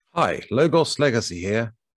Hi, Logos Legacy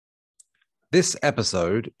here. This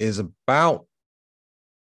episode is about,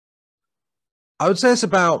 I would say it's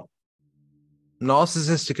about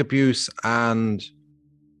narcissistic abuse and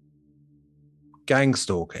gang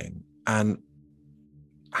stalking and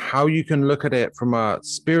how you can look at it from a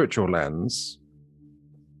spiritual lens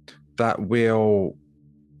that will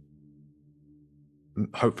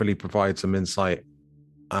hopefully provide some insight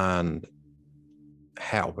and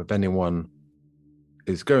help if anyone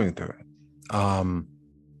is going through it.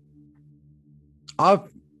 I've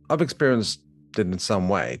experienced it in some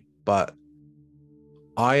way, but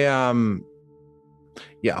I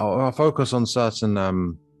I'll focus on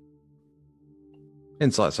certain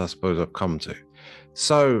insights I suppose I've come to.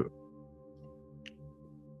 So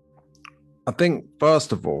I think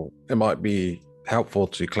first of all, it might be helpful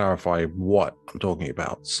to clarify what I'm talking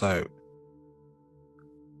about. So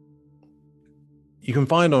you can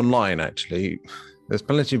find online actually, there's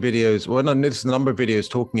plenty of videos, there's a number of videos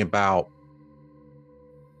talking about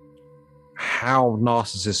how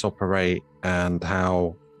narcissists operate and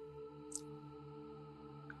how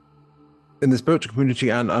in the spiritual community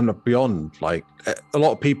and beyond, like a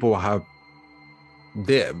lot of people have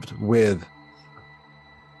lived with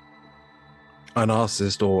a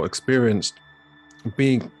narcissist or experienced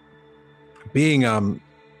being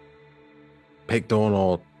picked on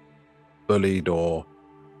or bullied or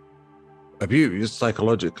abused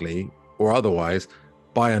psychologically or otherwise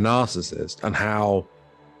by a narcissist, and how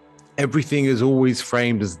everything is always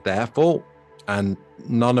framed as their fault and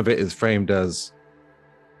none of it is framed as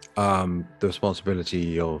the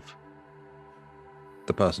responsibility of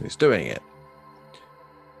the person who's doing it.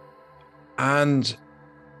 And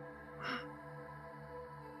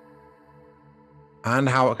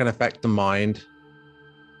how it can affect the mind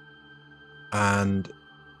and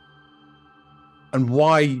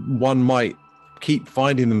why one might keep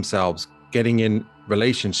finding themselves getting in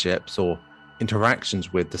relationships or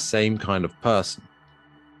interactions with the same kind of person.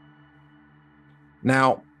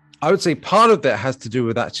 Now, I would say part of that has to do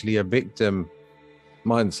with actually a victim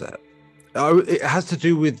mindset. It has to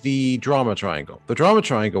do with the drama triangle. The drama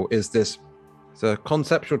triangle is it's a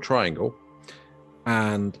conceptual triangle,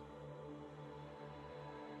 and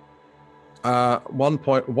one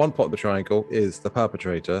point of the triangle is the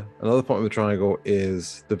perpetrator, another point of the triangle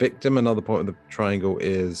is the victim, another point of the triangle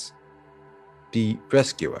is the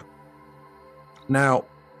rescuer. Now,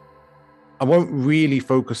 I won't really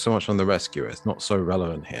focus so much on the rescuer, it's not so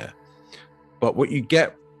relevant here. But what you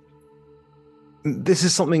get, this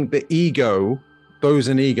is something the ego, those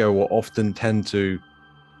in ego will often tend to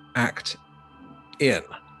act in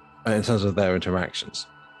terms of their interactions.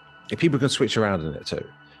 If people can switch around in it too.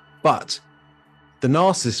 But the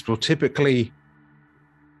narcissist will typically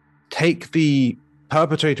take the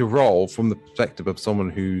perpetrator role from the perspective of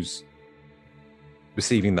someone who's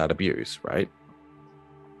receiving that abuse, right?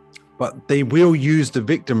 But they will use the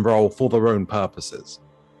victim role for their own purposes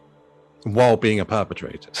while being a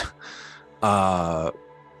perpetrator,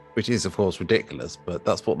 which is, of course, ridiculous, but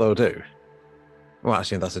that's what they'll do. Well,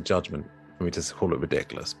 actually, that's a judgment for me to call it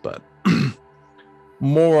ridiculous, but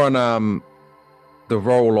more on the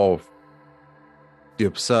role of the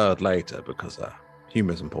absurd later, because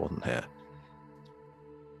humor is important here.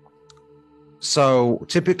 So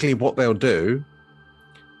typically what they'll do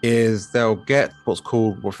is they'll get what's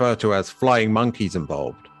referred to as flying monkeys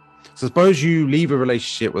involved. So suppose you leave a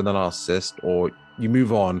relationship with a narcissist or you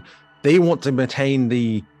move on, they want to maintain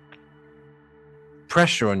the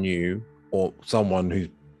pressure on you or someone who's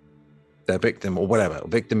their victim or whatever.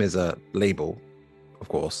 Victim is a label, of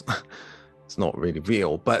course. It's not really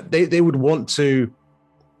real, but they would want to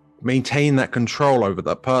maintain that control over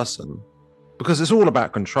that person because it's all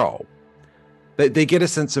about control. They get a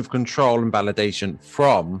sense of control and validation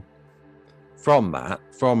from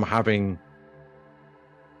having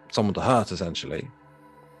someone to hurt, essentially.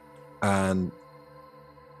 And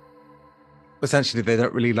essentially they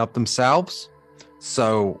don't really love themselves.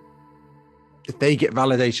 So if they get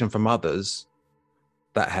validation from others,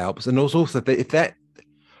 that helps. And also if that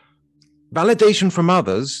validation from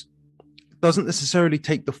others doesn't necessarily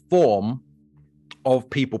take the form of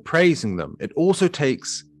people praising them. It also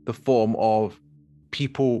takes the form of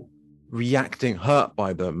people reacting hurt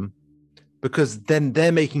by them, because then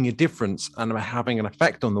they're making a difference and are having an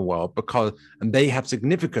effect on the world and they have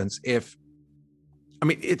significance. It's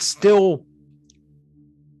still,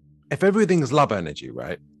 if everything's love energy,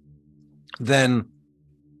 right? Then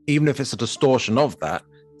even if it's a distortion of that,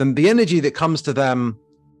 then the energy that comes to them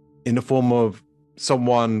in the form of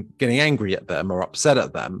someone getting angry at them or upset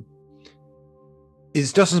at them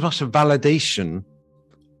is just as much a validation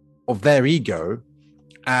of their ego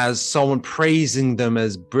as someone praising them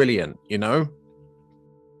as brilliant, you know?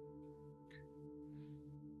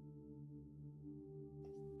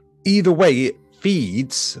 Either way, it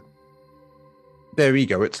feeds their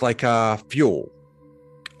ego. It's like a fuel.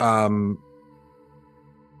 And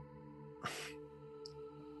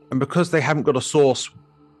because they haven't got a source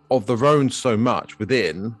of their own so much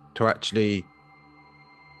within to actually,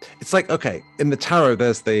 it's like, okay, in the tarot,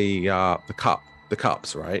 there's the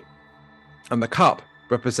cups, right? And the cup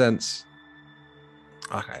represents,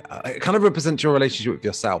 okay, it kind of represents your relationship with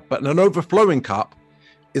yourself, but an overflowing cup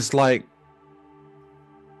is like,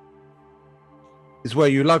 is where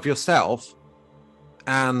you love yourself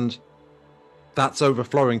and that's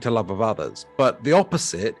overflowing to love of others. But the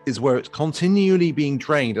opposite is where it's continually being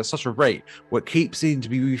drained at such a rate where it keeps needing to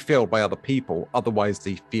be refilled by other people. Otherwise,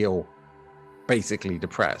 they feel basically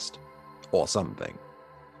depressed or something.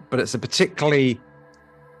 But it's a particularly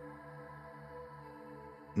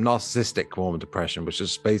narcissistic form of depression, which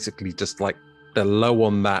is basically just like they're low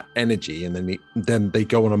on that energy and then they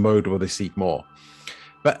go on a mode where they seek more.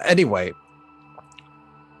 But anyway,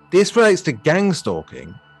 this relates to gang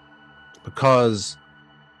stalking because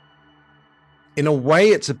in a way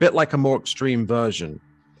it's a bit like a more extreme version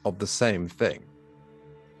of the same thing.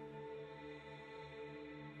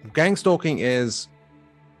 Gang stalking is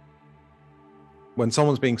when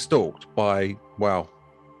someone's being stalked by, well,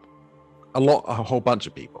 a whole bunch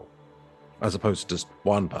of people, as opposed to just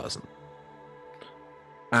one person.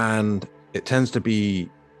 And it tends to be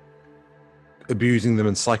abusing them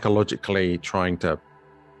and psychologically trying to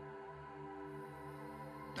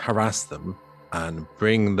harass them and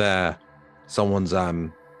bring someone's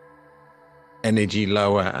energy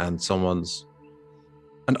lower and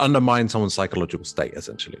undermine someone's psychological state,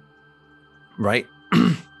 essentially, right?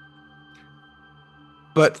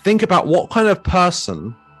 But think about what kind of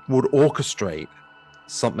person would orchestrate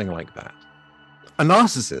something like that. A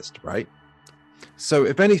narcissist, right? So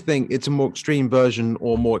if anything, it's a more extreme version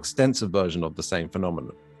or more extensive version of the same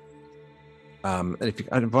phenomenon. And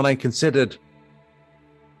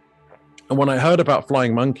when I heard about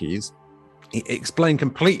flying monkeys, it explained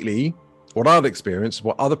completely what I've experienced,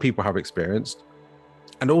 what other people have experienced,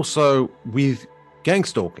 and also with gang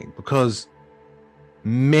stalking, because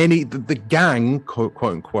the gang, quote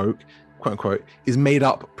unquote, is made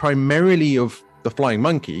up primarily of the flying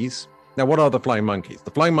monkeys. Now, what are the flying monkeys?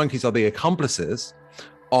 The flying monkeys are the accomplices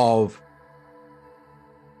of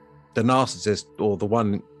the narcissist or the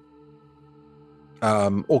one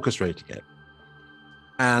orchestrating it.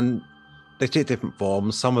 And they take different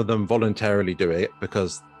forms. Some of them voluntarily do it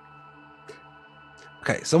because,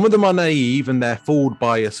 some of them are naive and they're fooled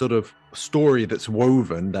by a sort of story that's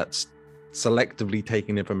woven that's selectively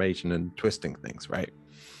taking information and twisting things, right?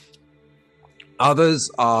 Others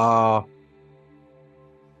are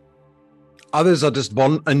just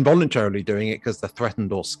involuntarily doing it because they're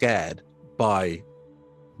threatened or scared by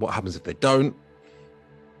what happens if they don't.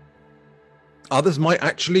 Others might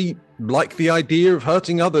actually like the idea of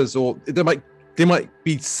hurting others, or they might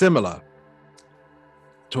be similar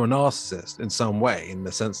to a narcissist in some way, in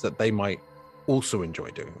the sense that they might also enjoy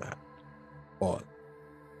doing that, or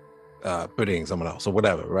bullying someone else or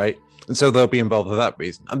whatever, right? And so they'll be involved for that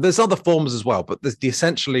reason. And there's other forms as well, but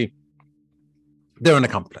essentially they're an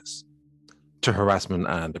accomplice to harassment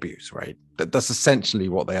and abuse, right? That's essentially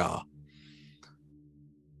what they are.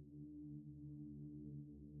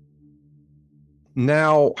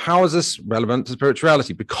 Now, how is this relevant to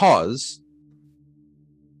spirituality? Because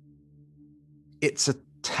it's a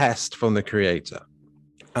test from the creator.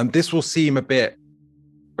 And this will seem a bit,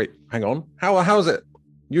 wait, hang on. How is it?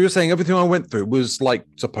 You were saying everything I went through was like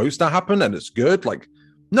supposed to happen and it's good? Like,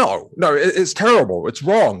 no, it's terrible. It's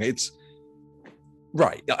wrong. It's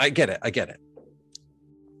right. I get it.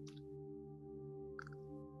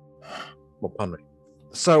 Well, pardon me.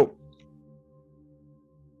 So,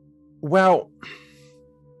 well,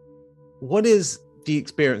 what is the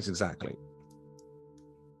experience exactly?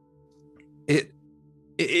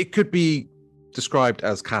 It could be described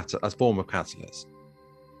as form of catalyst.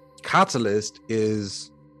 Catalyst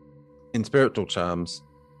is, in spiritual terms,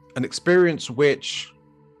 an experience which,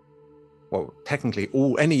 well, technically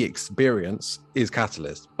any experience is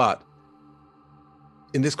catalyst, but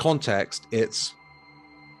in this context, it's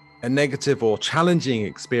a negative or challenging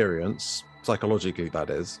experience, psychologically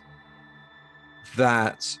that is,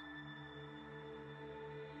 that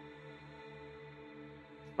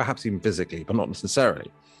perhaps even physically, but not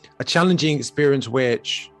necessarily, a challenging experience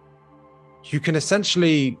which you can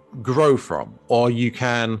essentially grow from, or you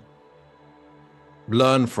can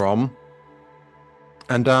learn from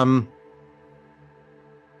and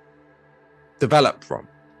develop from,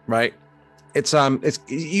 right? It's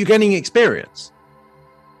you're getting experience.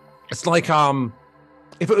 It's like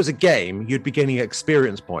if it was a game, you'd be getting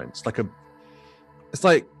experience points. It's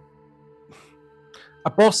like a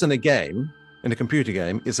boss in a game, in a computer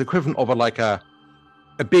game, is equivalent of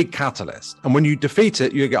a big catalyst, and when you defeat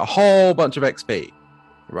it, you get a whole bunch of XP,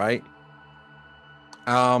 right?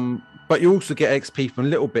 But you also get XP from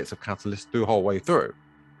little bits of catalyst through the whole way through.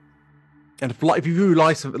 And if you view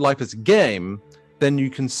life as a game, then you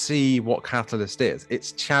can see what catalyst is.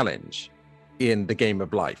 It's challenge in the game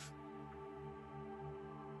of life.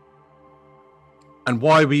 And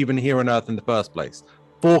why are we even here on Earth in the first place?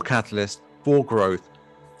 For catalyst, for growth,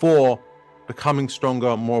 for becoming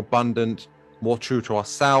stronger, more abundant, more true to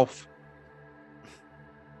ourselves.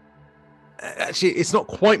 Actually, it's not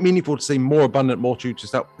quite meaningful to say more abundant, more true to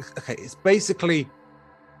self. Okay, it's basically...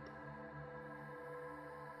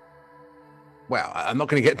 Well, I'm not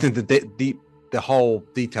going to get into the whole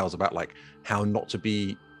details about like how not to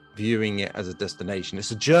be viewing it as a destination.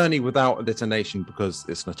 It's a journey without a destination because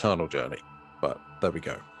it's an eternal journey. But there we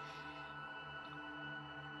go.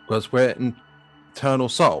 Because we're eternal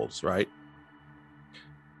souls, right?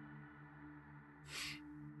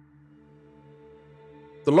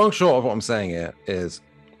 The long short of what I'm saying here is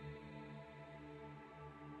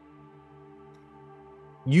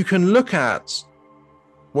you can look at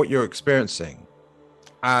what you're experiencing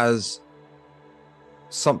as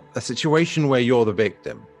a situation where you're the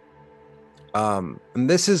victim. And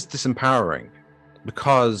this is disempowering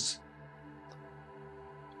because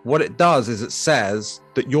what it does is it says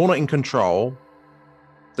that you're not in control,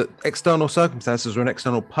 that external circumstances or an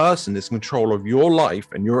external person is in control of your life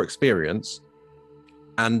and your experience,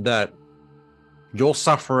 and that you're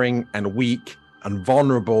suffering and weak and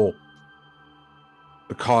vulnerable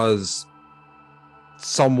because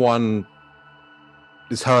someone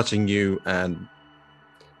is hurting you and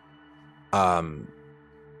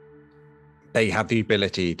they have the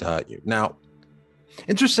ability to hurt you. Now,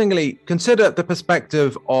 interestingly, consider the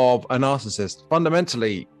perspective of a narcissist.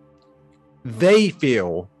 Fundamentally, they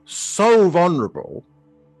feel so vulnerable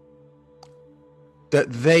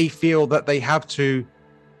that they feel that they have to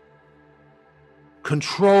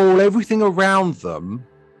control everything around them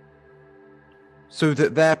so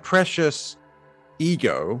that their precious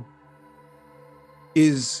ego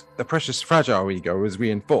the precious fragile ego is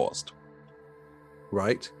reinforced,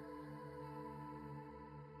 right?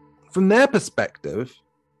 From their perspective,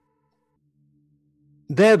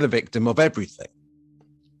 they're the victim of everything,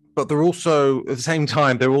 but they're also, at the same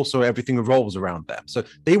time, everything revolves around them. So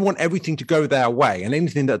they want everything to go their way, and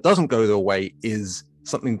anything that doesn't go their way is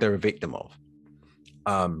something they're a victim of.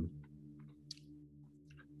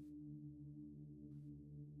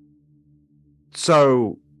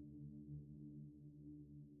 So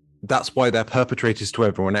that's why they're perpetrators to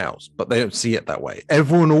everyone else, but they don't see it that way.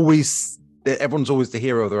 Everyone's always the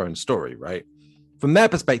hero of their own story, right? From their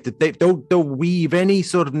perspective, they'll weave any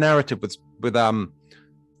sort of narrative with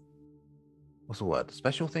what's the word?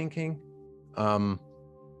 Special thinking? I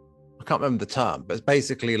can't remember the term, but it's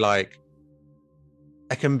basically like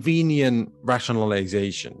a convenient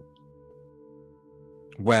rationalization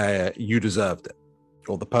where you deserved it,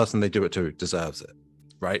 or the person they do it to deserves it,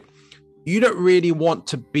 right? You don't really want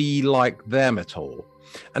to be like them at all.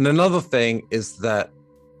 And another thing is that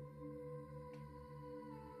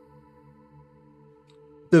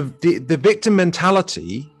the victim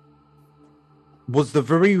mentality was the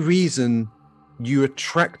very reason you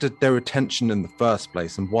attracted their attention in the first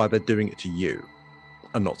place, and why they're doing it to you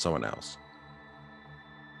and not someone else.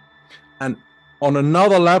 And on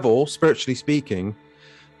another level, spiritually speaking,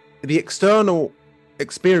 the external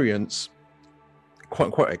experience, quote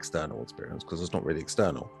unquote external experience, because it's not really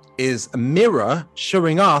external, is a mirror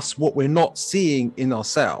showing us what we're not seeing in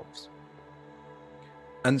ourselves.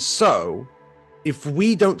 And so if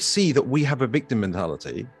we don't see that we have a victim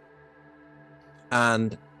mentality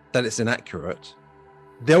and that it's inaccurate,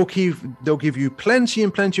 they'll give you plenty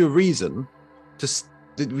of reason to,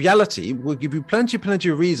 the reality will give you plenty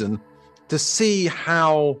of reason to see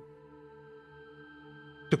how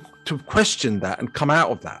to question that and come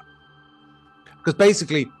out of that. Because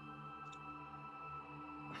basically,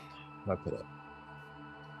 how do I put it?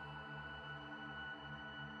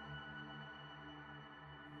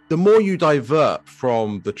 The more you divert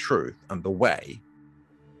from the truth and the way,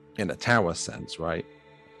 in a tower sense, right?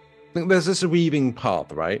 I think there's this weaving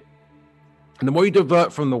path, right? And the more you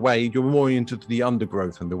divert from the way, you're more into the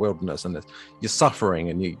undergrowth and the wilderness, and you're suffering,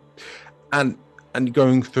 and you're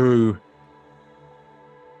going through.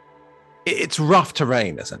 It's rough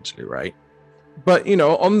terrain, essentially, right? But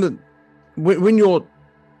when you've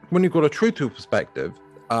got a truthful perspective,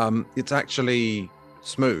 It's actually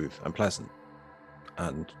smooth and pleasant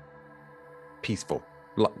and peaceful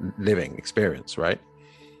living experience, right?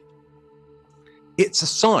 It's a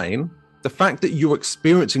sign. The fact that you're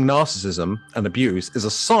experiencing narcissism and abuse is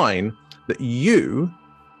a sign that you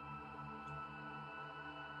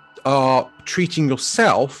are treating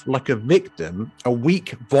yourself like a victim, a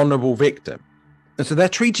weak, vulnerable victim. And so they're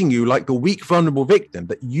treating you like the weak, vulnerable victim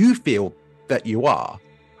that you feel that you are.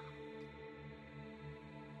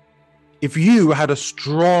 If you had a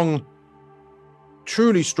strong,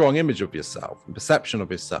 truly strong image of yourself and perception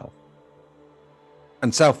of yourself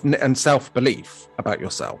and self-belief about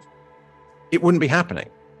yourself, it wouldn't be happening.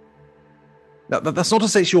 Now, that's not to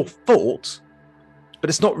say it's your fault,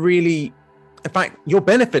 but it's not really. In fact, you're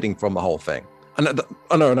benefiting from the whole thing. And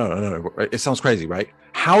no. It sounds crazy, right?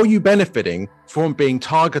 How are you benefiting from being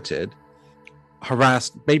targeted,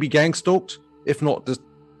 harassed, maybe gang stalked, if not just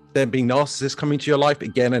there being narcissists coming to your life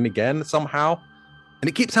again and again somehow? And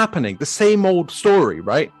it keeps happening. The same old story,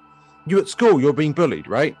 right? You at school, you're being bullied,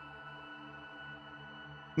 right?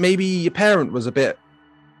 Maybe your parent was a bit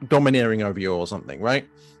domineering over you or something, right?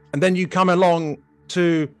 And then you come along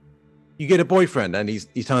to, you get a boyfriend and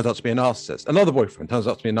he turns out to be a narcissist. Another boyfriend turns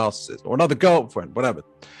out to be a narcissist, or another girlfriend, whatever.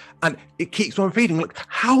 And it keeps on repeating, like,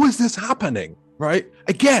 how is this happening, right?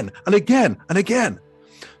 Again and again and again.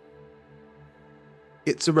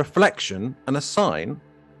 It's a reflection and a sign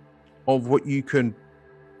of what you can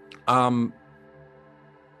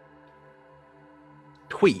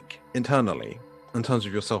tweak internally in terms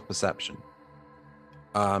of your self-perception,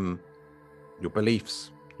 your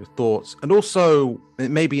beliefs, your thoughts, and also it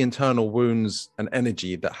may be internal wounds and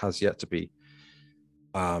energy that has yet to be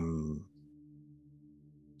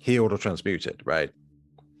healed or transmuted, right?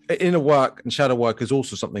 Inner work and shadow work is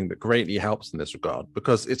also something that greatly helps in this regard,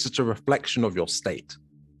 because it's such a reflection of your state,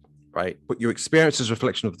 right? But your experience is a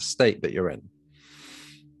reflection of the state that you're in.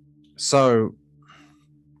 So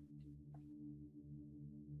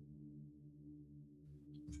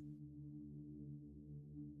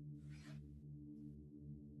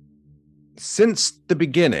since the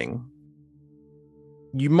beginning,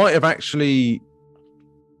 you might have actually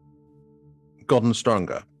gotten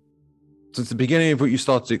stronger. Since the beginning of what you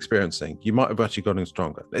started experiencing, you might have actually gotten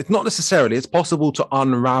stronger. It's not necessarily, it's possible to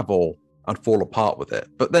unravel and fall apart with it,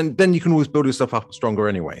 but then you can always build yourself up stronger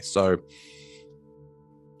anyway. So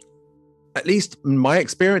at least in my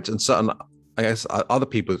experience, and certain, I guess, other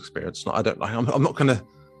people's experience, I'm not going to,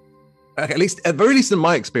 at the very least in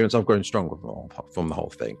my experience, I've grown stronger from the whole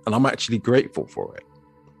thing, and I'm actually grateful for it.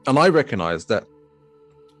 And I recognize that,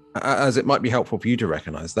 as it might be helpful for you to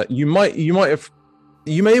recognize, that you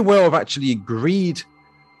may well have actually agreed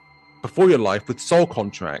before your life with soul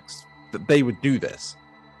contracts that they would do this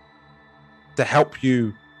to help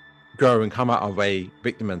you grow and come out of a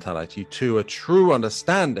victim mentality to a true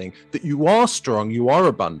understanding that you are strong, you are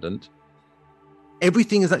abundant.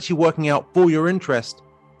 Everything is actually working out for your interest,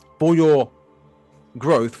 for your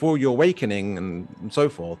growth, for your awakening, and so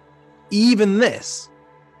forth. Even this,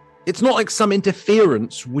 it's not like some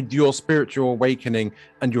interference with your spiritual awakening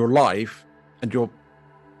and your life and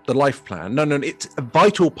the life plan. No, it's a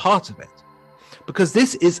vital part of it, because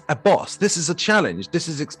this is a boss, this is a challenge, this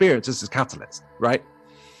is experience, this is catalyst, right?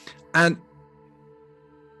 And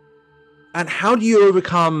how do you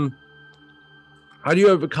overcome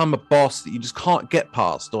a boss that you just can't get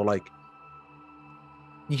past, or like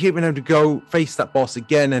you keep being able to go face that boss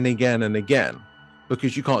again and again and again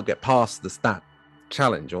because you can't get past that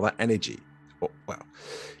challenge or that energy? Well,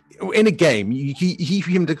 in a game, you keep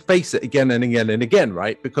him to face it again and again and again,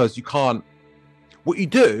 right? Because you can't. What you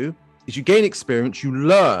do is you gain experience, you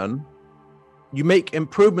learn, you make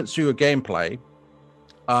improvements to your gameplay,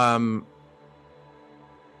 and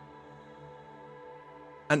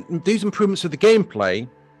these improvements to the gameplay,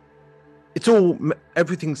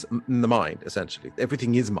 everything's in the mind, essentially.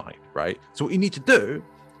 Everything is mind, right? So what you need to do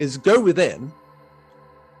is go within,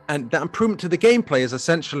 and that improvement to the gameplay is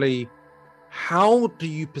essentially, how do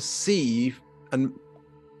you perceive and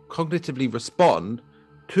cognitively respond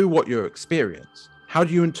to what you experience? How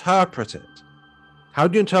do you interpret it? How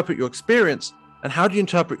do you interpret your experience, and how do you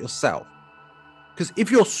interpret yourself? Because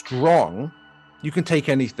if you're strong, you can take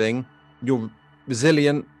anything, you're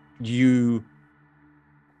resilient, you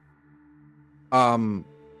and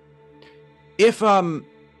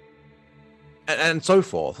so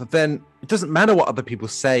forth, then it doesn't matter what other people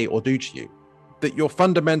say or do to you, that you're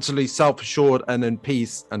fundamentally self-assured and in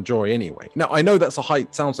peace and joy anyway. Now, I know that's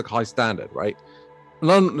sounds like a high standard, right?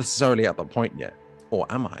 And I'm not necessarily at that point yet, or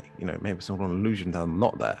am I? Maybe it's not an illusion that I'm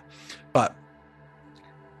not there, but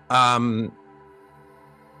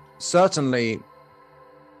certainly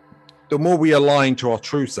the more we align to our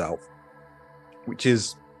true self, which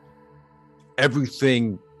is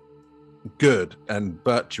everything good and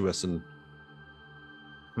virtuous, and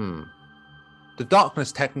the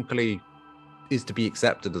darkness technically is to be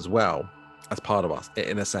accepted as well as part of us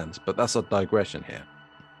in a sense, but that's a digression here.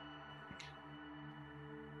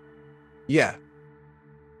 Yeah,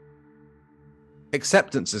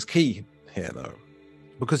 acceptance is key here though,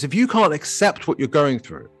 because if you can't accept what you're going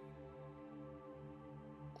through,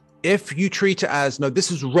 if you treat it as, no,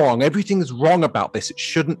 this is wrong, everything is wrong about this, it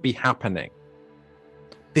shouldn't be happening,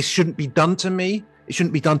 this shouldn't be done to me, it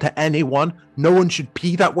shouldn't be done to anyone, no one should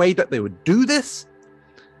be that way that they would do this,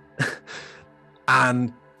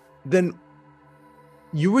 and then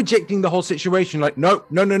you're rejecting the whole situation, like, no,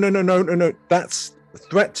 that's a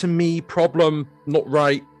threat to me, problem, not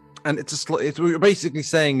right. And it's just, it's what you're basically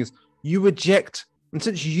saying is you reject, and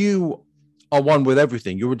since you are one with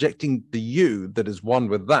everything, you're rejecting the you that is one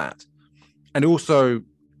with that. And also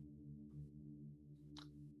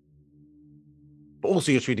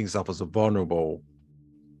you're treating yourself as a vulnerable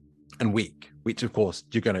and weak, which of course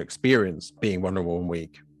you're going to experience being vulnerable and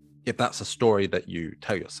weak if that's a story that you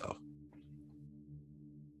tell yourself.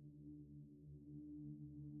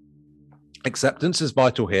 Acceptance is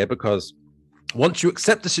vital here, because once you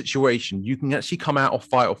accept the situation, you can actually come out of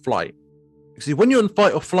fight or flight. See, when you're in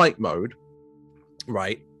fight or flight mode,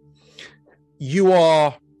 right, you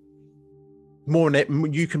are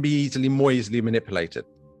you can be more easily manipulated.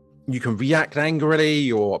 You can react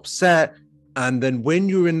angrily or upset, and then when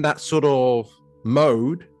you're in that sort of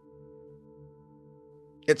mode,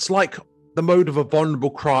 it's like the mode of a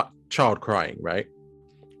vulnerable child crying, right?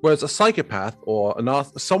 Whereas a psychopath or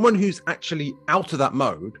someone who's actually out of that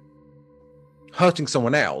mode, hurting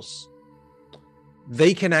someone else,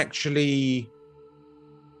 they can actually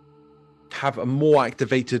have a more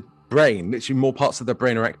activated brain. Literally more parts of their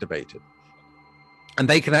brain are activated. And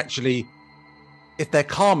they can actually, if they're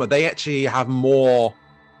calmer, they actually have more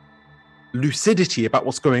lucidity about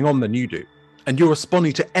what's going on than you do. And you're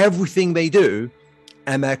responding to everything they do,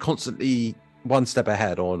 and they're constantly one step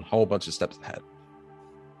ahead or a whole bunch of steps ahead.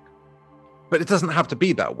 But it doesn't have to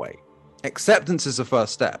be that way. Acceptance is the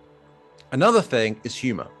first step. Another thing is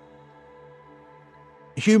humor.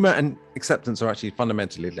 Humor and acceptance are actually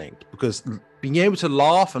fundamentally linked, because being able to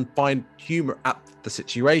laugh and find humor at the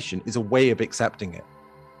situation is a way of accepting it.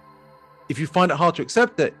 If you find it hard to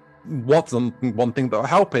accept it, one thing that will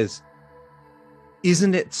help is,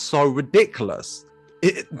 isn't it so ridiculous?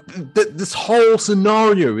 This whole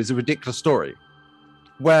scenario is a ridiculous story,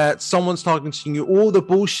 where someone's targeting you, all the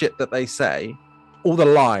bullshit that they say, all the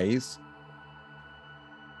lies,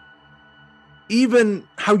 even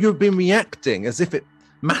how you've been reacting as if it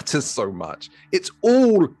matters so much. It's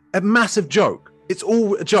all a massive joke. It's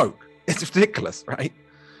all a joke. It's ridiculous, right?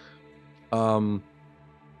 And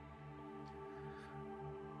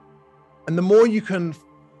the more you can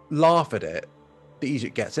laugh at it, the easier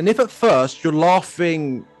it gets. And if at first you're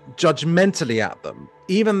laughing judgmentally at them,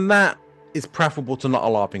 even that is preferable to not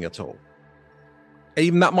laughing at all.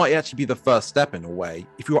 Even that might actually be the first step in a way.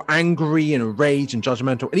 If you're angry and enraged and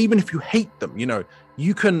judgmental, and even if you hate them,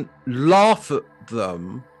 you can laugh at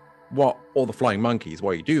them, or the flying monkeys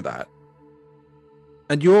while you do that.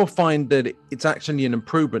 And you'll find that it's actually an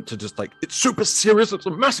improvement to just like, it's super serious, it's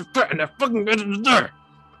a massive threat, and they're fucking there.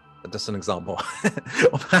 Just an example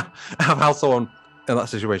of how someone in that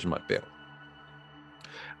situation might feel.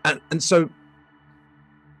 And so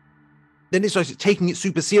then it's like taking it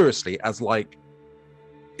super seriously as like,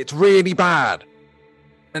 it's really bad,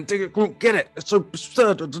 and they don't get it. It's so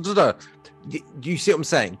absurd. You see what I'm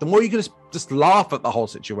saying? The more you can just laugh at the whole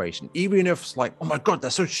situation, even if it's like, oh my god, they're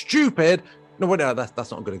so stupid. No,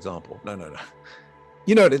 that's not a good example. No.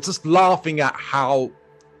 It's just laughing at how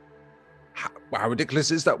ridiculous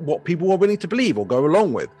it is that what people are willing to believe or go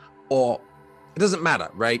along with, or it doesn't matter,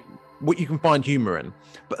 right? What you can find humor in,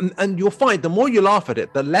 and you'll find the more you laugh at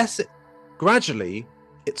it, the less gradually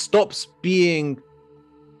it stops being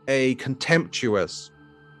a contemptuous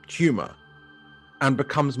humor and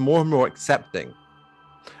becomes more and more accepting,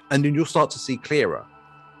 and then you'll start to see clearer,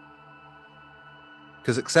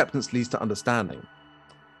 because acceptance leads to understanding.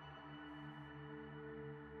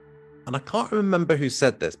 And I can't remember who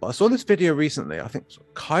said this, but I saw this video recently. I think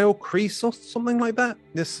Kyle Kreese or something like that,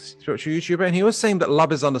 this spiritual YouTuber, and he was saying that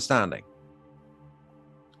love is understanding.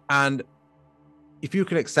 And if you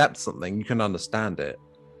can accept something, you can understand it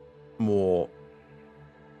more.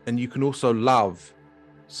 And you can also love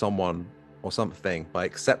someone or something by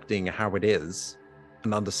accepting how it is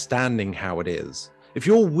and understanding how it is. If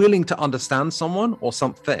you're willing to understand someone or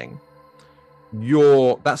something,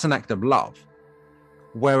 that's an act of love.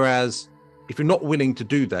 Whereas if you're not willing to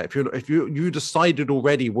do that, if you decided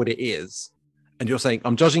already what it is, and you're saying,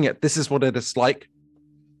 I'm judging it, this is what it is like,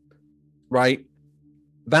 right?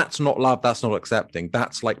 That's not love, that's not accepting.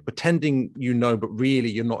 That's like pretending you know, but really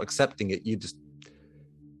you're not accepting it.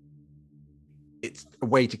 It's a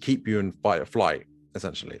way to keep you in fight or flight,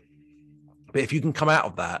 essentially. But if you can come out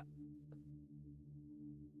of that,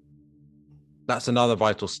 that's another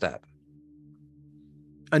vital step.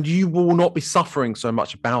 And you will not be suffering so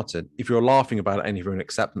much about it if you're laughing about it and if you're in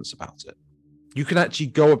acceptance about it. You can actually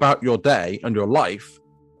go about your day and your life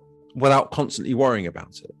without constantly worrying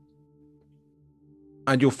about it.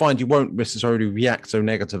 And you'll find you won't necessarily react so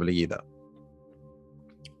negatively either.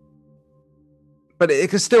 But it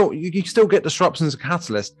can still, you can still get disruptions as a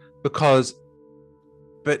catalyst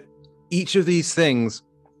but each of these things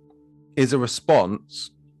is a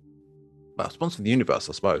response to the universe,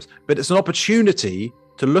 I suppose. But it's an opportunity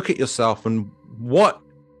to look at yourself and what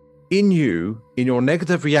in you, in your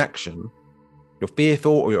negative reaction, your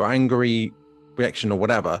fearful or your angry reaction or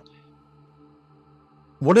whatever,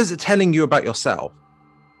 what is it telling you about yourself?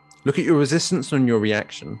 Look at your resistance and your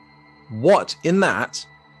reaction. What in that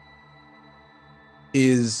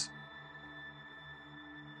is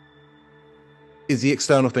the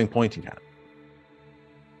external thing pointing at?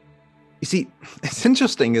 You see, it's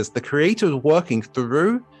interesting is the creator is working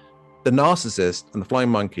through the narcissist and the flying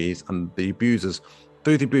monkeys and the abusers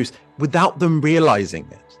through the abuse without them realizing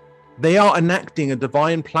it. They are enacting a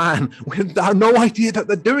divine plan without no idea that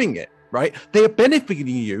they're doing it, right? They are benefiting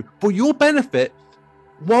you for your benefit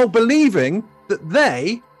while believing that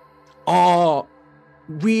they are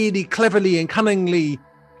really cleverly and cunningly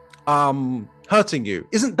hurting you.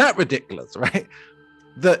 Isn't that ridiculous, right?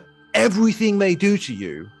 That everything they do to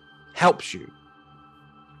you helps you.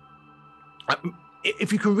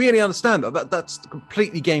 If you can really understand that's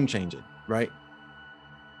completely game changing, right?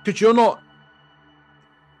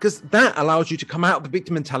 Because that allows you to come out of the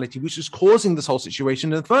victim mentality, which is causing this whole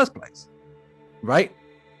situation in the first place, right?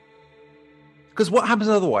 Because what happens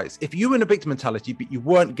otherwise? If you were in a victim mentality, but you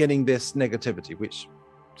weren't getting this negativity, which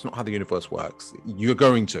is not how the universe works, you're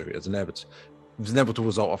going to, it's an inevitable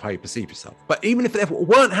result of how you perceive yourself. But even if it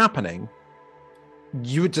weren't happening,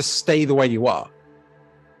 you would just stay the way you are,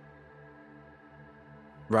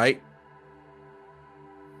 right?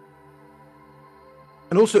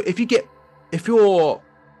 And also,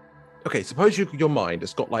 suppose your mind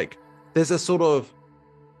has got like, there's a sort of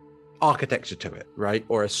architecture to it, right?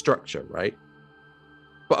 Or a structure, right?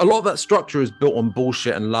 But a lot of that structure is built on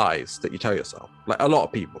bullshit and lies that you tell yourself. Like a lot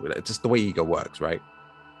of people, it's just the way ego works, right?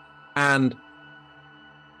 And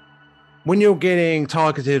when you're getting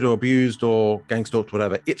targeted or abused or gang stalked,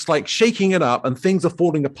 whatever, it's like shaking it up and things are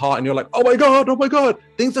falling apart and you're like, oh my God,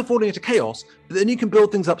 things are falling into chaos. But then you can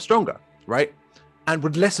build things up stronger, right? And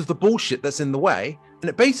with less of the bullshit that's in the way. And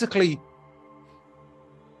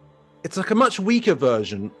it's like a much weaker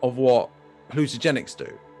version of what hallucinogenics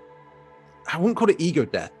do. I wouldn't call it ego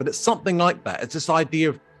death, but it's something like that. It's this idea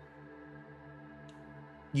of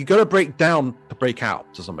you got to break down to break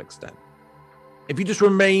out to some extent. If you just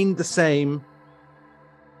remain the same,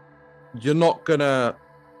 you're not going to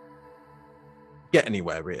get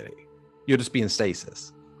anywhere, really. You'll just be in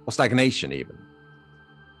stasis or stagnation even.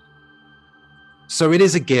 So it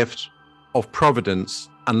is a gift of providence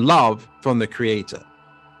and love from the creator.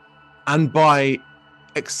 And by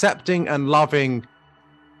accepting and loving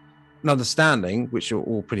and understanding, which are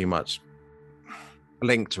all pretty much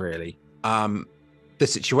linked really, the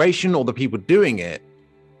situation or the people doing it,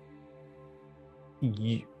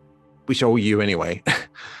 which are all you anyway,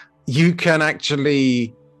 you can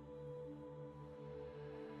actually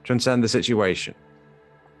transcend the situation.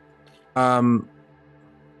 And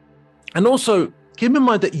also keep in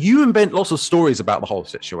mind that you invent lots of stories about the whole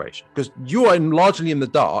situation because you are largely in the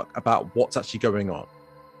dark about what's actually going on,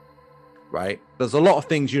 right? There's a lot of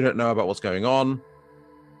things you don't know about what's going on.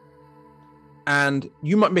 And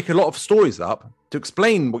you might make a lot of stories up to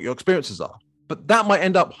explain what your experiences are, but that might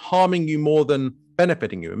end up harming you more than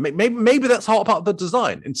benefiting you. Maybe that's part of the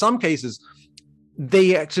design. In some cases,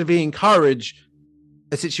 they actually encourage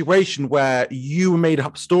a situation where you made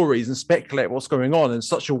up stories and speculate what's going on in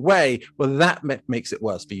such a way where that makes it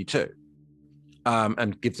worse for you too,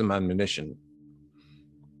 and gives them ammunition.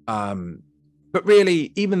 But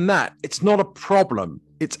really, even that, it's not a problem.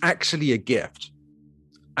 It's actually a gift.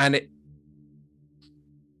 And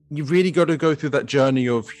you really got to go through that journey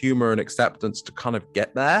of humor and acceptance to kind of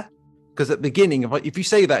get there. Because at the beginning, if you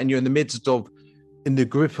say that and you're in the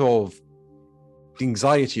grip of the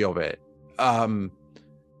anxiety of it,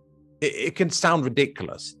 it can sound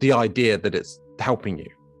ridiculous, the idea that it's helping you,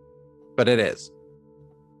 but it is.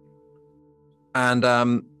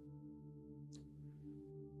 And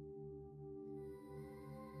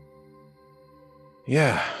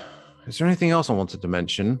yeah, is there anything else I wanted to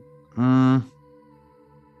mention?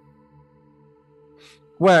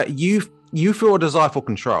 Where you feel a desire for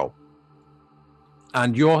control,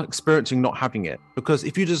 and you're experiencing not having it, because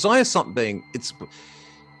if you desire something, it's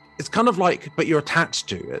kind of like, but you're attached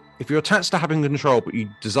to it. If you're attached to having control but you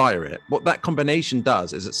desire it, what that combination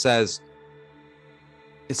does is it says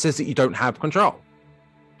that you don't have control,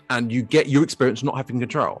 and you experience not having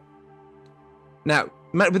control. Now,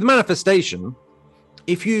 with manifestation,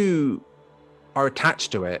 if you are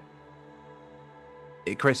attached to it,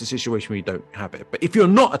 it creates a situation where you don't have it. But if you're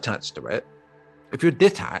not attached to it, if you're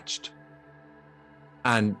detached,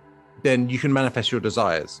 and then you can manifest your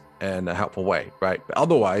desires in a helpful way, right? But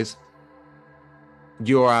otherwise,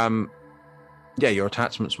 your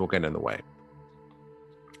attachments will get in the way.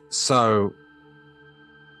 So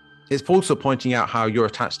it's also pointing out how you're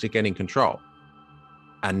attached to getting control,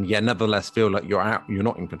 and yet nevertheless feel like you're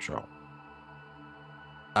not in control.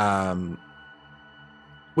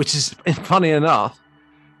 Which is, funny enough,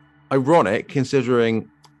 ironic, considering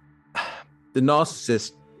the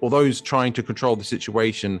narcissist, or those trying to control the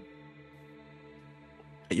situation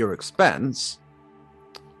at your expense,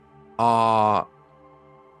 are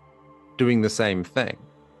doing the same thing.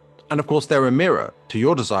 And of course, they're a mirror to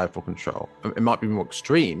your desire for control. It might be more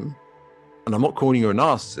extreme, and I'm not calling you a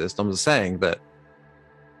narcissist. I'm just saying that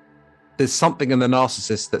there's something in the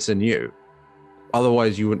narcissist that's in you.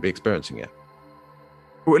 Otherwise, you wouldn't be experiencing it.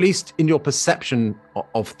 Or at least in your perception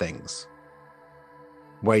of things,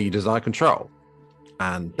 where you desire control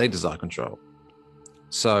and they desire control.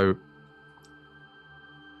 So,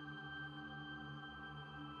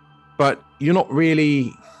 but you're not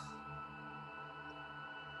really,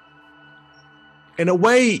 in a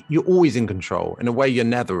way, you're always in control. In a way, you're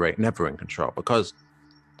never in control, because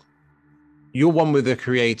you're one with the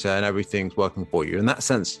creator and everything's working for you. In that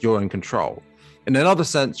sense, you're in control. In another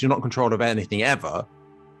sense, you're not in control of anything ever.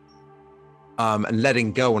 And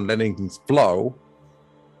letting go and letting things flow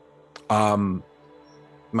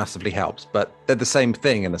massively helps. But they're the same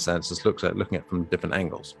thing in a sense, just looking at from different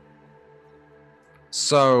angles.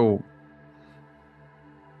 So,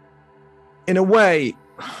 in a way,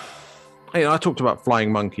 I talked about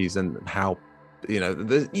flying monkeys and how,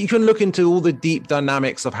 you can look into all the deep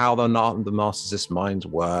dynamics of how the narcissist mind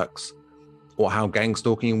works, or how gang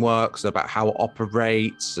stalking works, about how it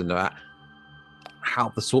operates, and about how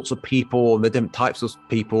the sorts of people, the different types of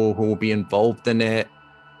people who will be involved in it.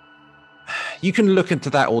 You can look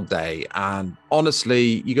into that all day, and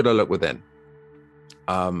honestly, you got to look within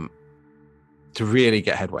to really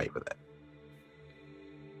get headway with it.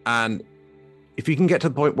 And if you can get to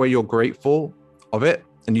the point where you're grateful of it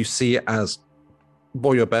and you see it as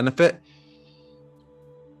for your benefit,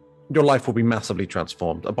 your life will be massively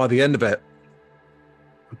transformed. And by the end of it,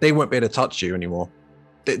 they won't be able to touch you anymore.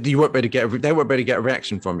 They won't be able to get a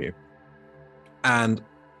reaction from you, and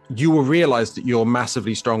you will realize that you're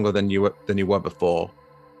massively stronger than you were before.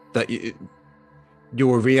 That you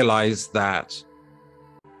will realize that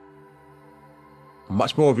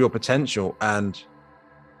much more of your potential, and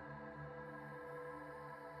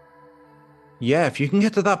if you can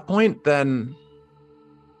get to that point, then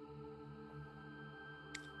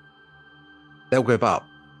they'll give up.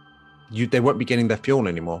 They won't be getting their fuel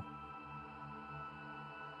anymore.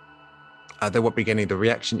 They won't be getting the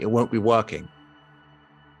reaction. It won't be working.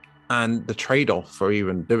 And the trade-off for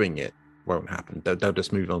even doing it won't happen. They'll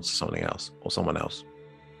just move on to something else or someone else.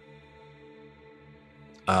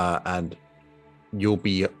 And you'll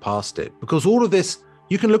be past it. Because all of this,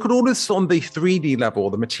 you can look at all this on the 3D level,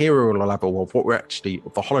 the material level of what we're actually,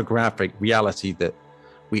 the holographic reality that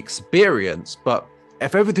we experience. But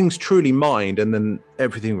if everything's truly mind, and then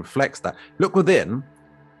everything reflects that, look within,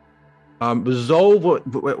 resolve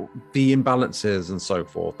the imbalances and so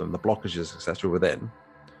forth, and the blockages, etc. within,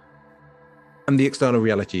 and the external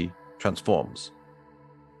reality transforms,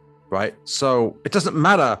 right? So it doesn't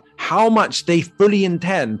matter how much they fully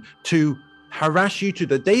intend to harass you to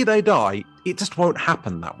the day they die, it just won't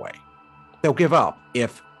happen that way. They'll give up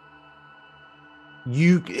if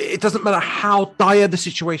it doesn't matter how dire the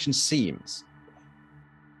situation seems.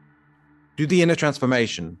 Do the inner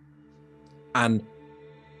transformation, and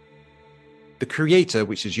the creator,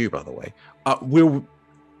 which is you, by the way, will,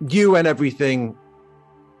 you and everything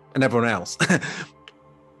and everyone else,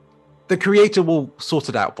 the creator will sort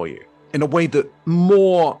it out for you in a way that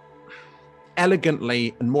more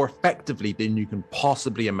elegantly and more effectively than you can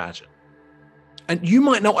possibly imagine. And you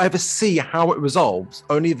might not ever see how it resolves,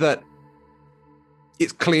 only that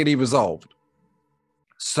it's clearly resolved.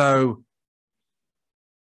 So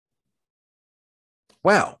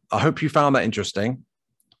Well, I hope you found that interesting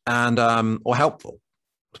and or helpful,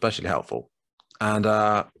 especially helpful. And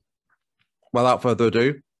without further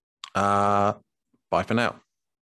ado, bye for now.